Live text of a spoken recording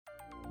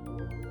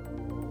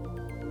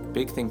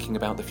Big Thinking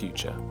About the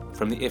Future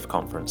from the IF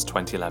Conference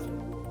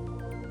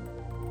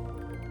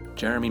 2011.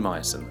 Jeremy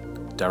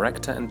Myerson,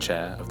 Director and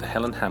Chair of the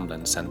Helen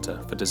Hamlin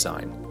Centre for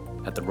Design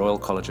at the Royal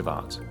College of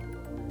Art.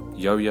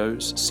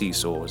 Yoyos,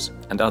 seesaws,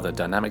 and other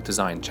dynamic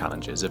design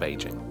challenges of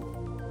aging.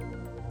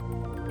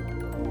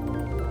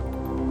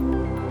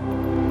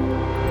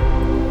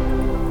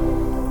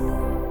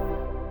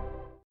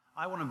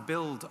 I want to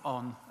build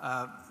on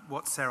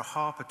what Sarah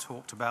Harper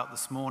talked about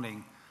this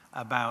morning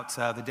about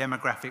the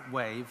demographic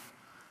wave.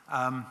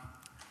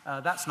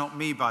 That's not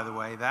me, by the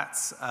way.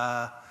 That's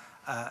a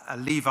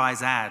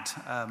Levi's ad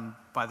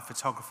by the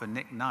photographer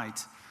Nick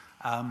Knight.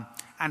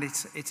 And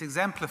it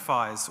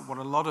exemplifies what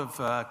a lot of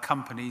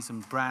companies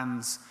and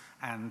brands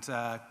and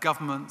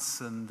governments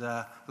and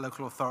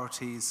local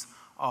authorities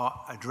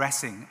are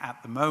addressing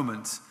at the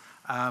moment.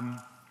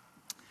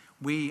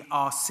 We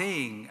are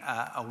seeing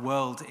a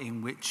world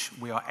in which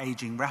we are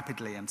aging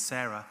rapidly, and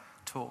Sarah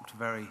talked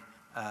very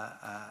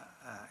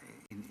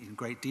in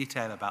great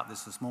detail about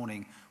this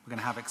morning. We're going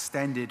to have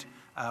extended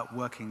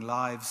working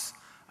lives,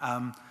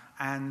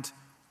 and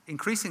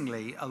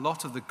increasingly, a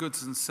lot of the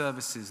goods and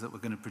services that we're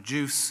going to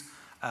produce,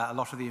 a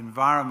lot of the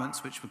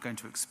environments which we're going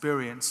to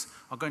experience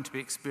are going to be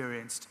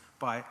experienced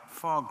by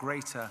far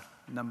greater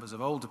numbers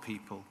of older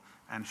people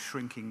and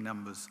shrinking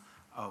numbers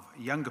of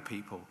younger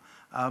people.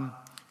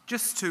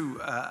 Just to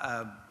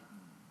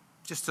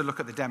look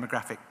at the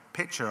demographic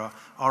picture,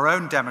 our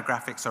own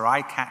demographics are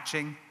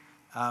eye-catching.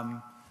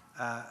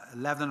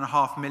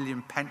 11.5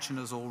 million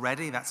pensioners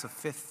already, that's a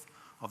fifth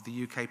of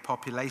the UK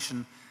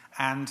population.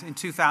 And in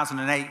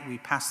 2008, we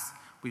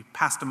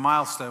passed a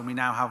milestone. We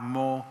now have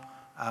more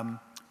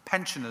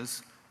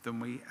pensioners than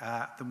we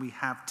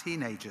have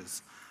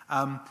teenagers.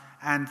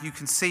 And you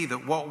can see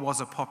that what was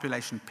a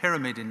population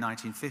pyramid in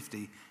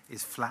 1950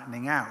 is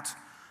flattening out.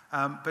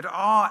 But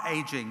our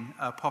aging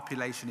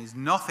population is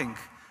nothing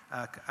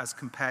as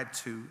compared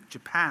to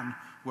Japan,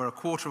 where a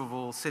quarter of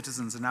all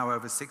citizens are now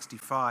over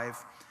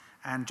 65.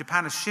 And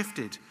Japan has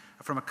shifted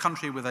from a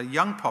country with a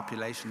young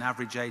population,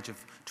 average age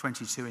of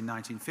 22 in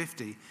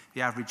 1950,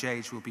 the average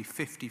age will be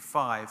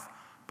 55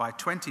 by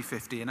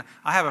 2050. And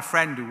I have a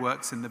friend who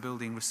works in the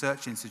Building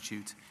Research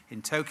Institute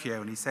in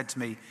Tokyo, and he said to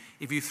me,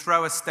 if you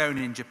throw a stone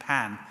in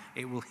Japan,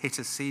 it will hit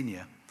a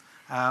senior,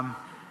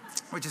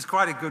 which is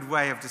quite a good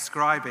way of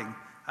describing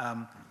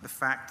the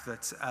fact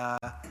that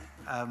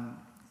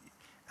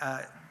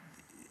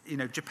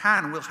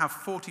Japan will have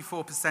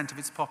 44% of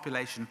its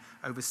population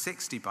over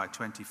 60 by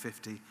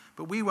 2050,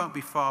 but we won't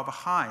be far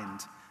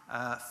behind.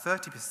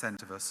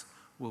 30% of us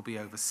will be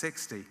over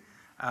 60.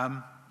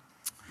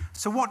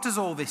 So what does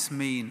all this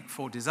mean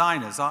for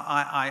designers?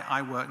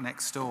 I work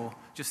next door,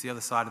 just the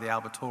other side of the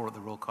Albertor at the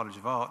Royal College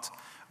of Art.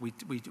 We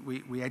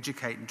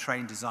educate and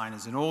train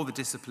designers in all the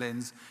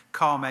disciplines: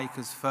 car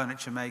makers,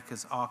 furniture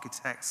makers,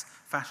 architects,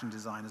 fashion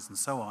designers, and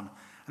so on.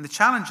 And the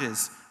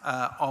challenges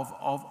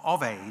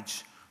of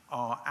age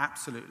are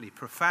absolutely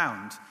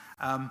profound.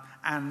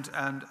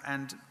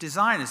 And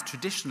design has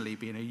traditionally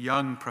been a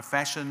young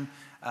profession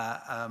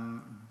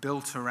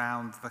built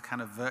around the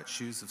kind of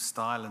virtues of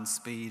style and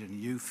speed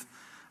and youth.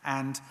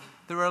 And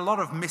there are a lot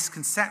of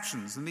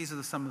misconceptions, and these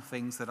are some of the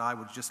things that I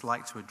would just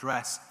like to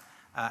address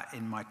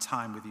in my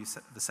time with you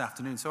this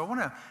afternoon. So I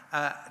want to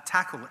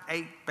tackle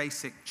 8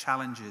 basic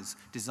challenges,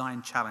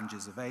 design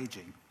challenges of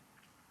aging.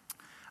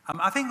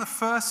 I think the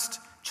first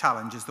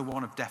challenge is the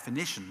one of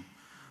definition,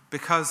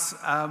 because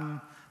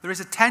there is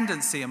a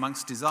tendency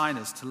amongst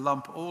designers to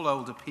lump all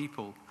older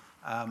people,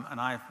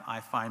 and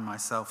I find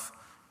myself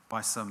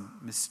by some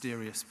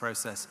mysterious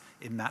process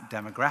in that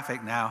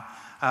demographic now.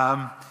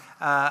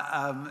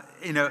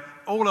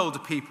 All older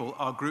people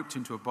are grouped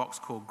into a box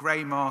called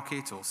grey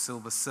market or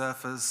silver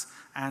surfers,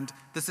 and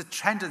there's a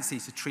tendency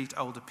to treat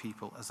older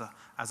people as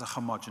a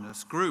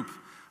homogenous group.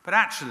 But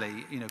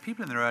actually,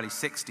 people in their early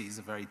 60s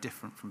are very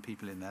different from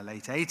people in their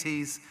late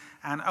 80s,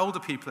 and older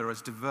people are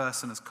as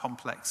diverse and as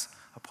complex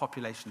a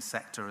population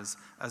sector as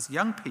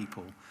young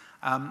people.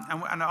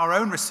 And our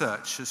own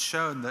research has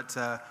shown that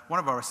one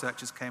of our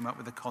researchers came up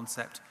with a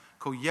concept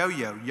called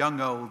yo-yo, young,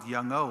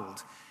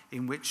 old,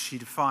 in which she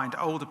defined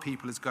older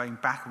people as going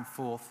back and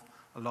forth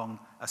along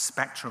a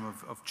spectrum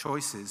of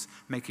choices,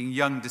 making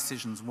young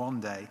decisions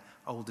one day,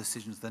 old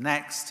decisions the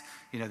next.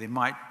 They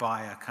might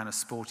buy a kind of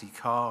sporty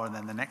car, and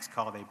then the next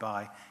car they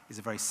buy is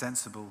a very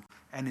sensible,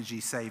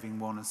 energy-saving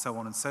one, and so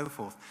on and so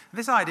forth. And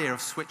this idea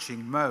of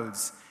switching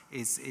modes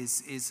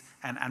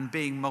and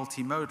being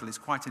multimodal is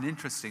quite an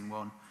interesting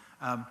one.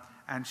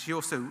 And she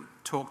also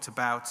talked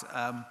about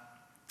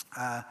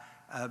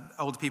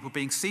older people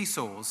being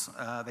seesaws.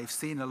 They've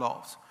seen a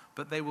lot,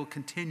 but they will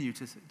continue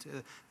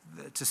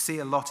to see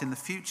a lot in the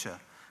future.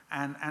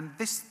 And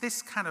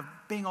this kind of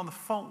being on the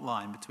fault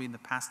line between the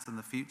past and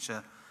the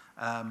future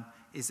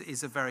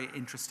is a very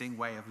interesting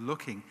way of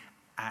looking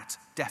at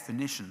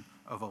definition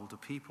of older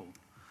people.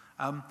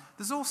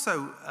 There's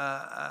also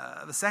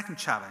the second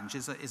challenge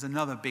is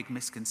another big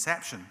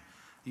misconception.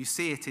 You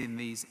see it in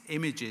these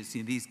images,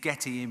 these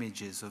Getty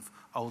images of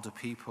older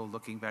people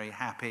looking very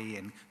happy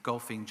in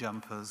golfing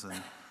jumpers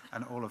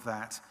and all of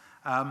that.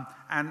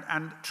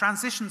 And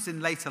transitions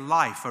in later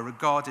life are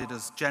regarded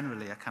as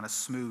generally a kind of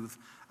smooth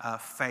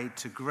fade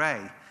to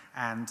grey.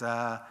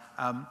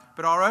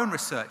 But our own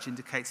research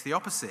indicates the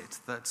opposite,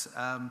 that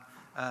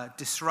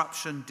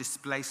disruption,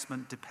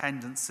 displacement,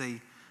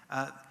 dependency,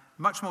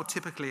 much more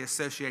typically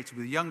associated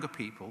with younger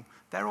people,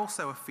 they're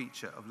also a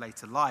feature of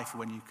later life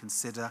when you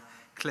consider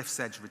cliff's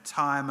edge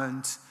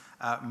retirement,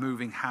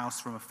 moving house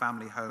from a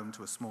family home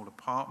to a small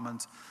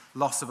apartment,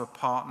 loss of a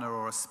partner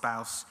or a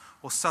spouse,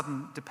 or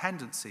sudden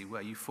dependency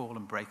where you fall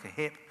and break a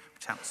hip,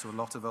 which happens to a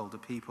lot of older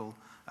people,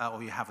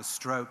 or you have a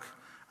stroke.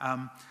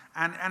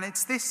 And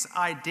it's this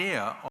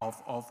idea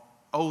of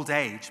old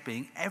age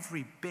being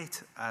every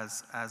bit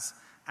as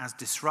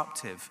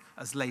disruptive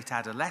as late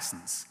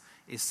adolescence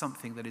is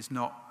something that has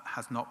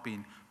not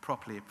been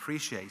properly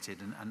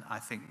appreciated, and I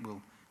think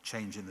will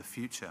change in the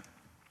future.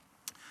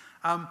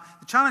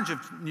 The challenge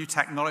of new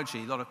technology,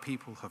 a lot of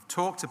people have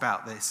talked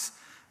about this.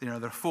 There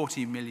are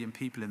 40 million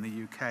people in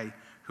the UK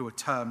who are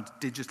termed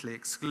digitally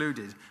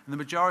excluded, and the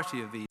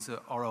majority of these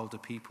are older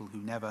people who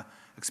never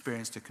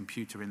experienced a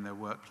computer in their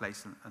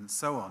workplace and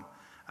so on.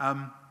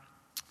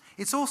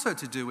 It's also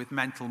to do with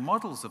mental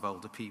models of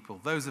older people.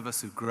 Those of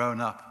us who've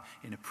grown up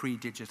in a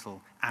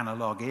pre-digital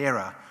analog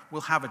era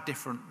will have a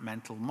different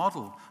mental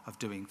model of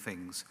doing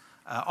things,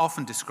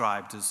 often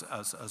described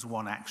as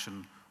one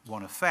action,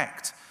 one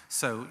effect.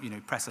 So,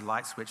 press a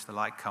light switch, the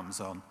light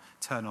comes on,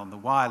 turn on the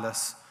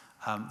wireless,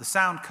 the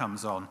sound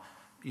comes on,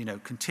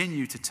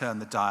 continue to turn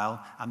the dial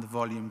and the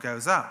volume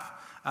goes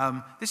up.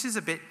 This is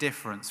a bit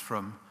different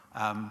from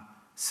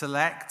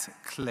select,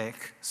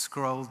 click,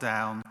 scroll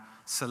down,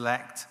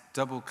 select,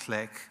 double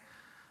click,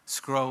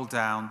 scroll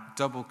down,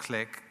 double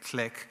click,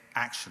 click,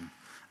 action.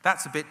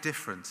 That's a bit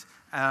different.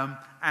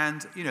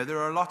 And there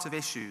are a lot of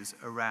issues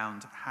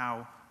around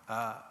how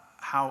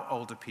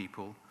older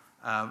people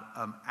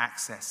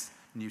access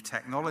new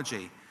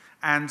technology.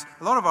 And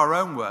a lot of our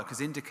own work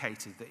has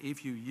indicated that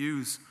if you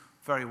use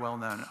very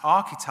well-known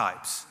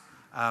archetypes,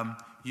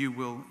 you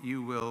will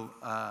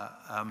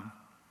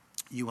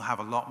have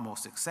a lot more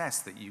success,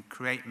 that you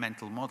create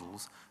mental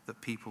models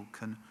that people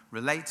can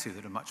relate to,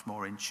 that are much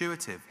more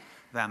intuitive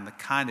than the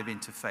kind of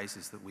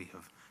interfaces that we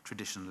have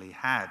traditionally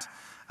had.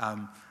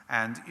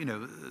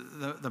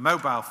 The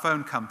mobile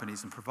phone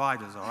companies and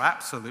providers are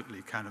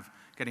absolutely kind of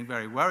getting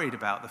very worried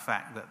about the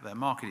fact that the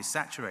market is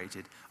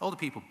saturated. Older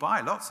people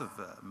buy lots of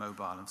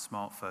mobile and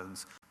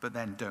smartphones, but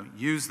then don't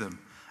use them.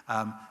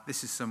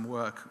 This is some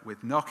work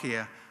with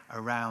Nokia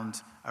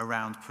around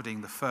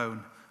putting the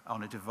phone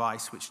on a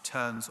device which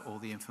turns all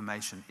the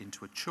information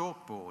into a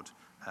chalkboard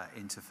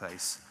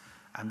interface.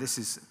 And this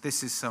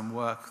is some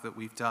work that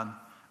we've done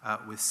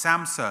with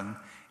Samsung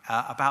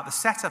about the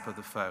setup of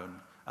the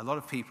phone. A lot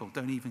of people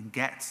don't even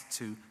get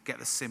to get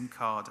the SIM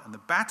card and the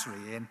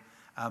battery in.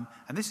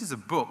 And this is a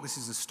book, this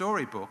is a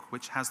storybook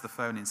which has the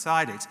phone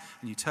inside it,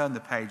 and you turn the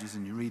pages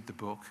and you read the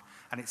book,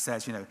 and it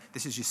says,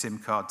 this is your SIM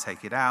card,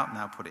 take it out,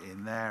 now put it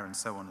in there, and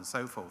so on and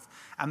so forth.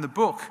 And the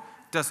book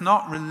does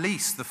not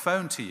release the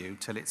phone to you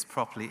till it's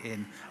properly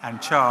in and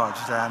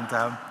charged. And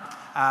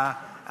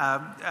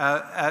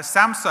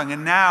Samsung are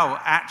now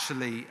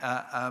actually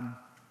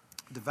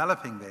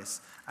developing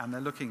this, and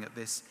they're looking at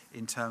this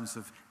in terms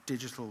of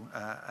digital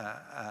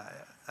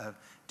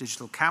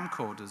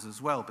camcorders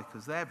as well,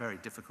 because they're very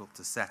difficult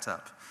to set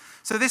up.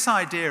 So this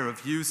idea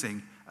of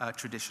using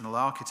traditional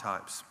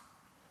archetypes.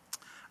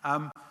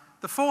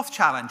 The fourth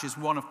challenge is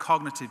one of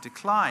cognitive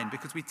decline,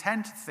 because we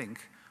tend to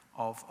think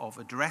of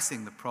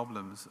addressing the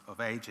problems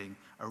of aging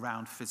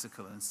around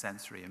physical and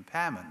sensory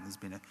impairment. There's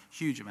been a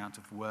huge amount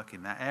of work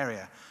in that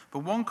area. But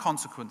one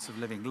consequence of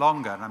living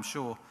longer, and I'm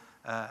sure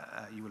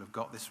you will have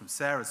got this from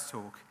Sarah's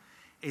talk,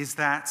 is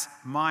that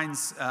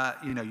minds,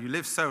 you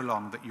live so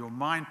long that your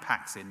mind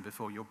packs in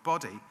before your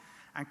body,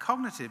 and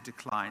cognitive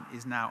decline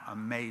is now a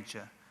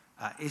major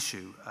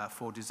issue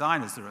for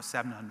designers. There are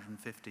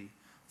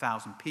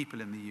 750,000 people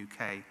in the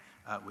UK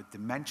with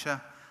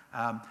dementia,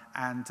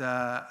 and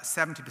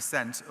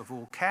 70% of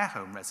all care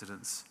home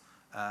residents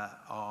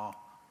are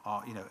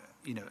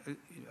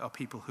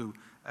people who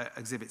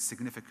exhibit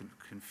significant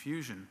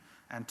confusion,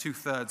 and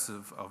 2/3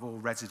 of all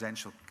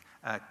residential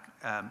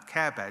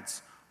care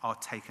beds are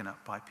taken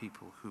up by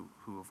people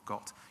who have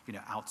got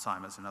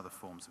Alzheimer's and other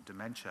forms of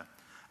dementia.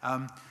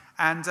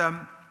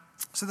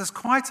 So there's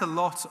quite a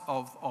lot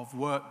of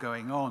work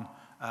going on,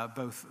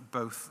 both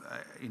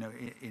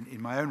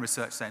in my own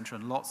research centre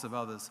and lots of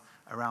others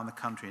around the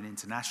country and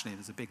internationally.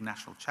 There's a big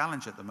national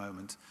challenge at the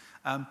moment.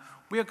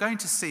 We are going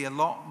to see a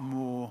lot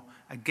more,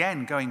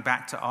 again, going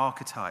back to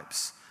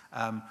archetypes.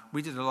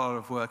 We did a lot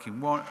of work in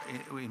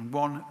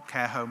one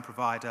care home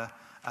provider,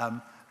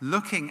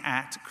 looking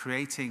at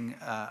creating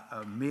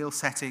meal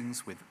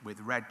settings with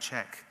red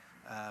check,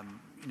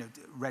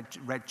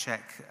 red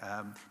check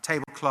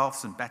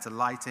tablecloths and better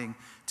lighting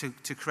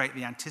to create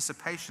the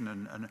anticipation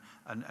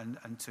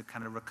and to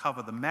kind of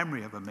recover the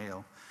memory of a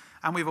meal.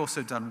 And we've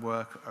also done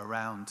work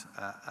around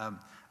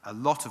a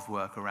lot of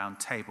work around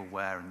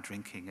tableware and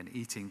drinking and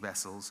eating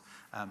vessels,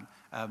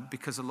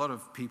 because a lot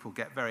of people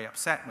get very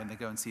upset when they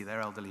go and see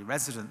their elderly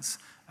residents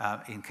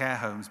in care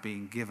homes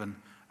being given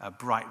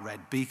bright red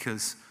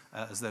beakers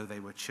as though they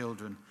were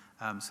children.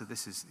 So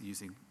this is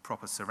using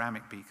proper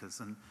ceramic beakers,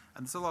 and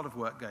there's a lot of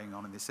work going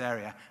on in this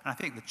area. And I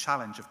think the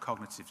challenge of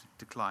cognitive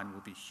decline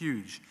will be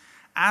huge,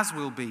 as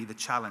will be the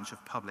challenge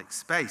of public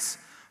space.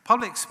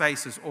 Public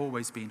space has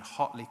always been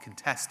hotly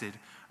contested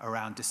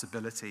around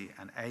disability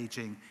and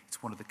aging.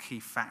 It's one of the key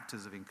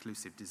factors of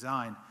inclusive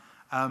design.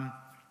 And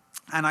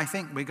I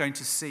think we're going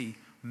to see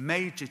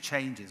major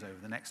changes over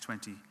the next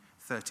 20,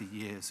 30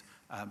 years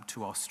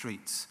to our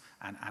streets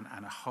and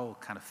a whole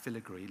kind of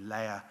filigree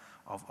layer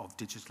of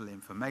digital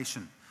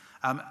information.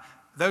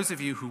 Those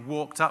of you who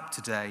walked up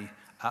today,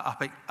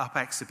 up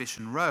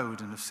Exhibition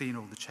Road, and have seen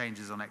all the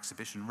changes on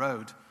Exhibition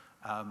Road,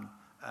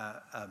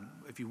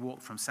 if you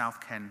walk from South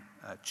Ken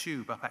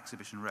Tube up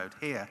Exhibition Road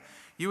here,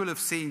 you will have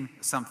seen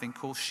something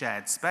called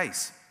shared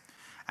space.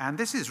 And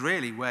this is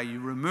really where you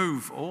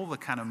remove all the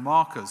kind of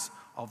markers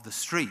of the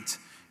street.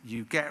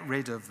 You get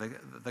rid of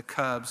the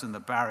curbs and the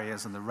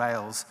barriers and the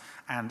rails,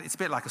 and it's a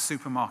bit like a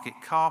supermarket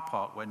car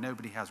park where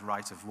nobody has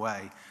right of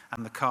way,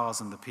 and the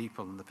cars and the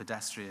people and the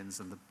pedestrians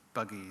and the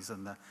buggies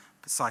and the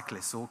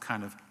cyclists all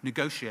kind of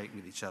negotiate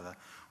with each other.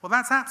 Well,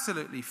 that's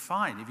absolutely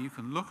fine if you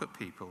can look at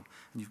people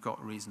and you've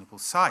got reasonable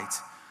sight.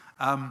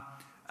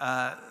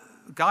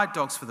 Guide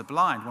Dogs for the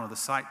Blind, one of the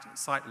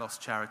sight loss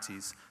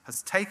charities,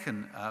 has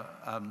taken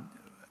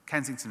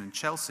Kensington and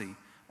Chelsea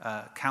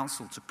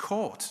Council to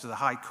court, to the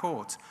High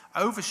Court,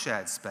 over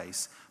shared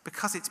space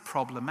because it's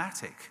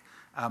problematic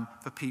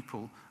for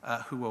people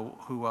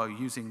who are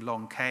using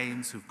long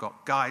canes, who've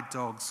got guide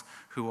dogs,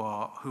 who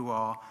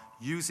are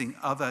using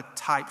other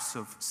types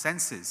of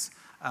senses.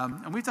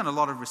 And we've done a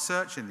lot of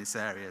research in this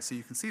area. So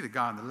you can see the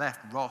guy on the left,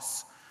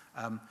 Ross.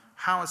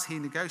 How is he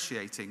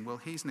negotiating? Well,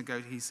 he's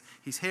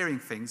hearing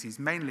things. He's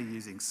mainly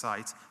using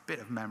sight, a bit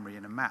of memory,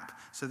 and a map.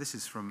 So this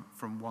is from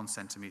 1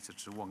 centimetre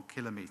to 1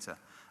 kilometre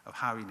of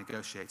how he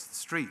negotiates the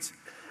street.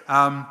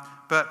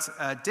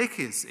 But Dick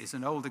is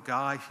an older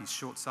guy. He's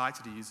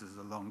short-sighted. He uses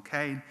a long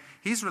cane.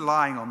 He's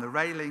relying on the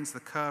railings,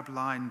 the curb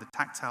line, the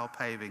tactile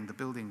paving, the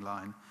building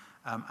line,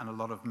 and a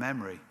lot of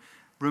memory.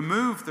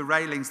 Remove the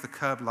railings, the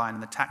curb line,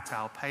 and the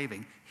tactile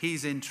paving,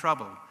 he's in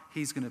trouble.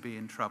 He's going to be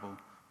in trouble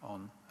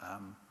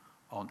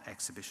on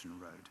Exhibition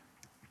Road.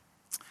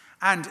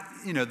 And,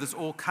 there's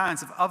all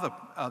kinds of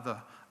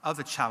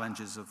other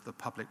challenges of the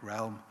public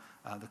realm,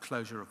 the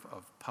closure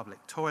of public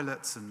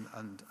toilets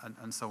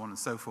and so on and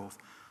so forth,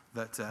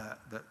 that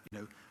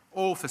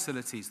all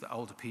facilities that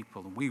older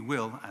people, and we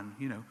will, and,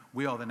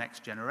 we are the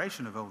next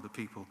generation of older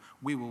people,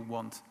 we will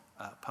want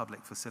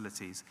public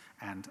facilities,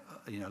 and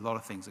a lot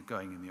of things are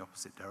going in the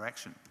opposite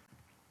direction.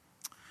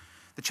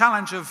 The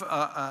challenge of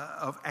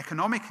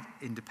economic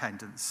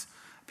independence.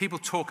 People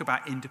talk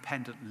about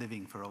independent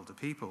living for older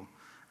people,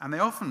 and they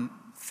often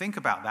think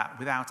about that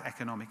without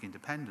economic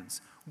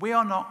independence. We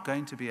are not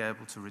going to be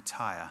able to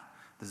retire.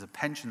 There's a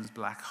pensions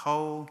black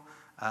hole,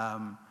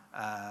 and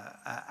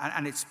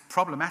it's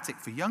problematic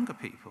for younger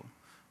people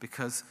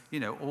because,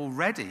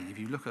 already, if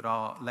you look at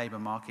our labour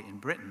market in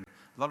Britain,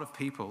 a lot of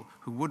people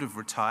who would have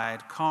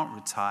retired can't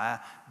retire.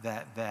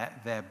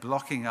 They're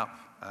blocking up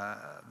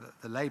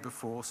the labour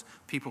force.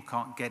 People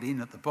can't get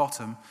in at the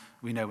bottom.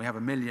 We know we have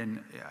 1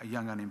 million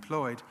young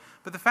unemployed.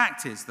 But the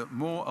fact is that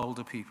more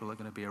older people are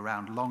going to be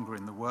around longer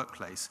in the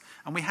workplace.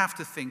 And we have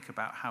to think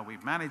about how we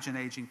manage an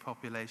ageing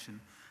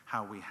population,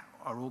 how we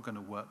are all going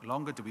to work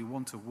longer. Do we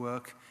want to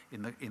work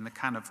in the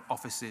kind of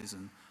offices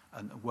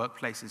and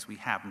workplaces we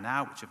have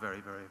now, which are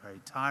very, very, very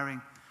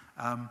tiring?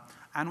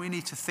 And we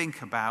need to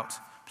think about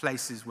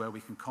places where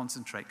we can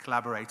concentrate,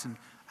 collaborate, and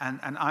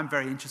I'm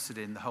very interested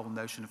in the whole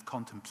notion of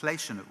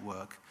contemplation at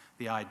work,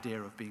 the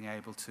idea of being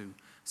able to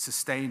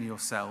sustain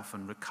yourself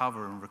and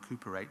recover and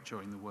recuperate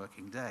during the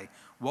working day.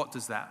 What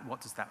does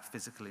that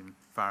physical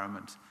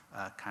environment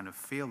kind of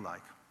feel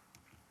like?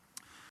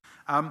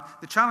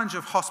 The challenge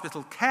of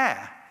hospital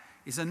care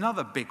is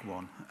another big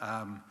one,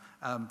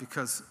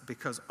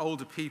 because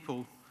older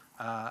people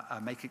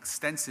make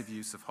extensive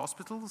use of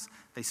hospitals.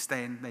 They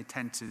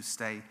tend to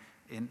stay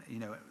in,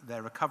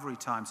 their recovery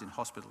times in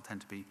hospital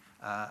tend to be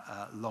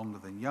longer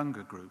than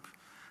younger group.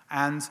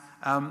 And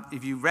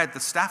if you read the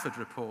Stafford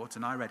report,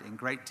 and I read it in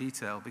great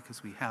detail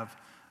because we have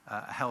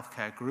a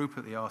healthcare group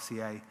at the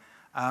RCA,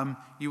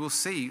 you will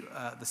see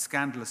the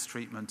scandalous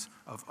treatment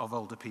of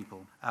older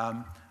people.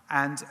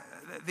 And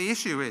the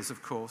issue is,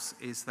 of course,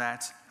 is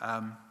that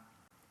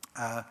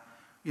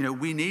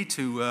we need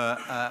to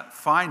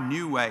find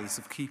new ways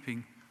of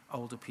keeping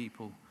older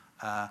people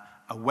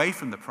away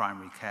from the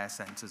primary care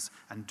centres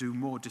and do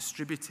more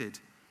distributed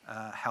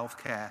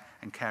healthcare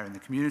and care in the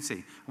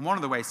community. And one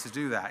of the ways to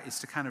do that is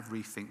to kind of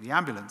rethink the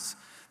ambulance.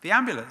 The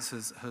ambulance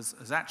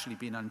has actually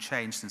been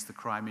unchanged since the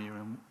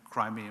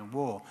Crimean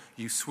War.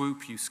 You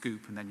swoop, you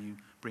scoop, and then you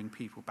bring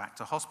people back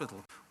to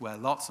hospital, where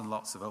lots and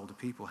lots of older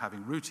people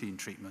having routine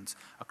treatments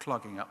are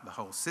clogging up the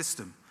whole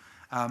system.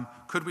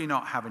 Could we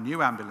not have a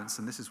new ambulance,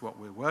 and this is what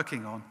we're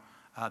working on,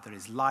 that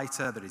is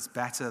lighter, that is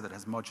better, that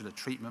has modular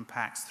treatment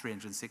packs,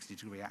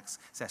 360-degree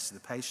access to the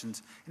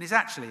patient, and is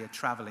actually a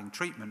travelling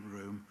treatment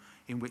room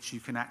in which you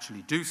can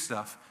actually do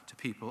stuff to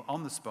people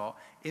on the spot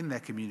in their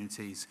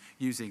communities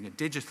using a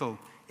digital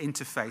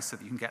interface so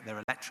that you can get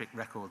their electric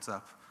records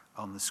up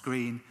on the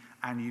screen,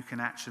 and you can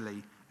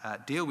actually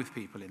deal with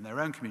people in their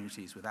own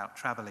communities without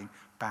travelling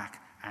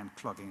back and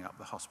clogging up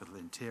the hospital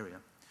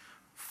interior.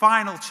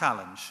 Final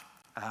challenge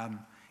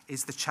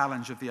is the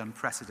challenge of the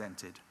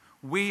unprecedented.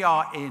 We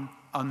are in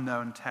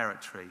unknown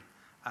territory.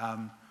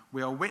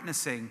 We are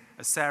witnessing,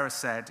 as Sarah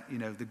said,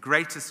 the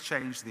greatest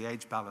change to the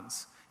age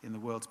balance in the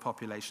world's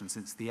population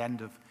since the end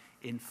of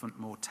infant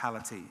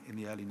mortality in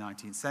the early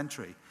 19th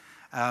century.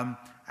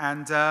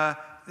 The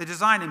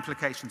design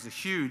implications are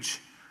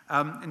huge.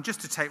 And just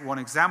to take one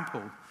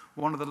example,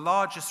 one of the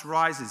largest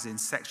rises in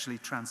sexually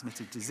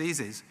transmitted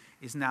diseases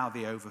is now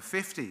the over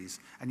 50s,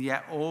 and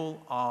yet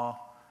all our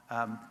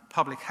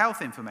public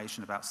health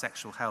information about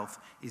sexual health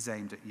is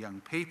aimed at young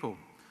people.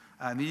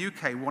 In the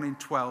UK, 1 in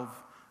 12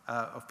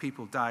 of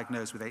people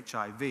diagnosed with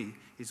HIV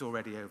is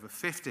already over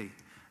 50.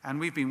 And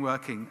we've been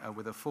working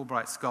with a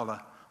Fulbright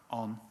scholar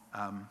on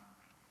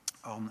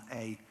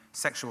a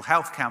sexual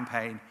health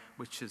campaign,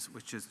 which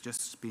has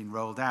just been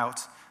rolled out.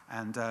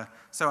 And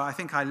so I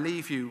think I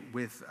leave you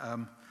with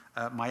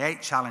my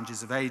 8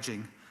 challenges of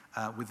aging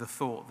with the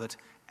thought that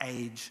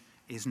age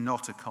is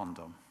not a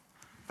condom.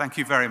 Thank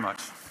you very much.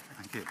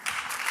 Thank you.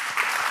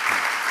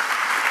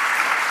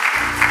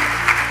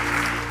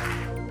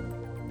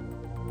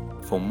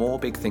 For more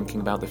big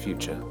thinking about the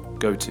future,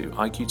 go to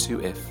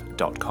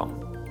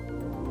iq2if.com.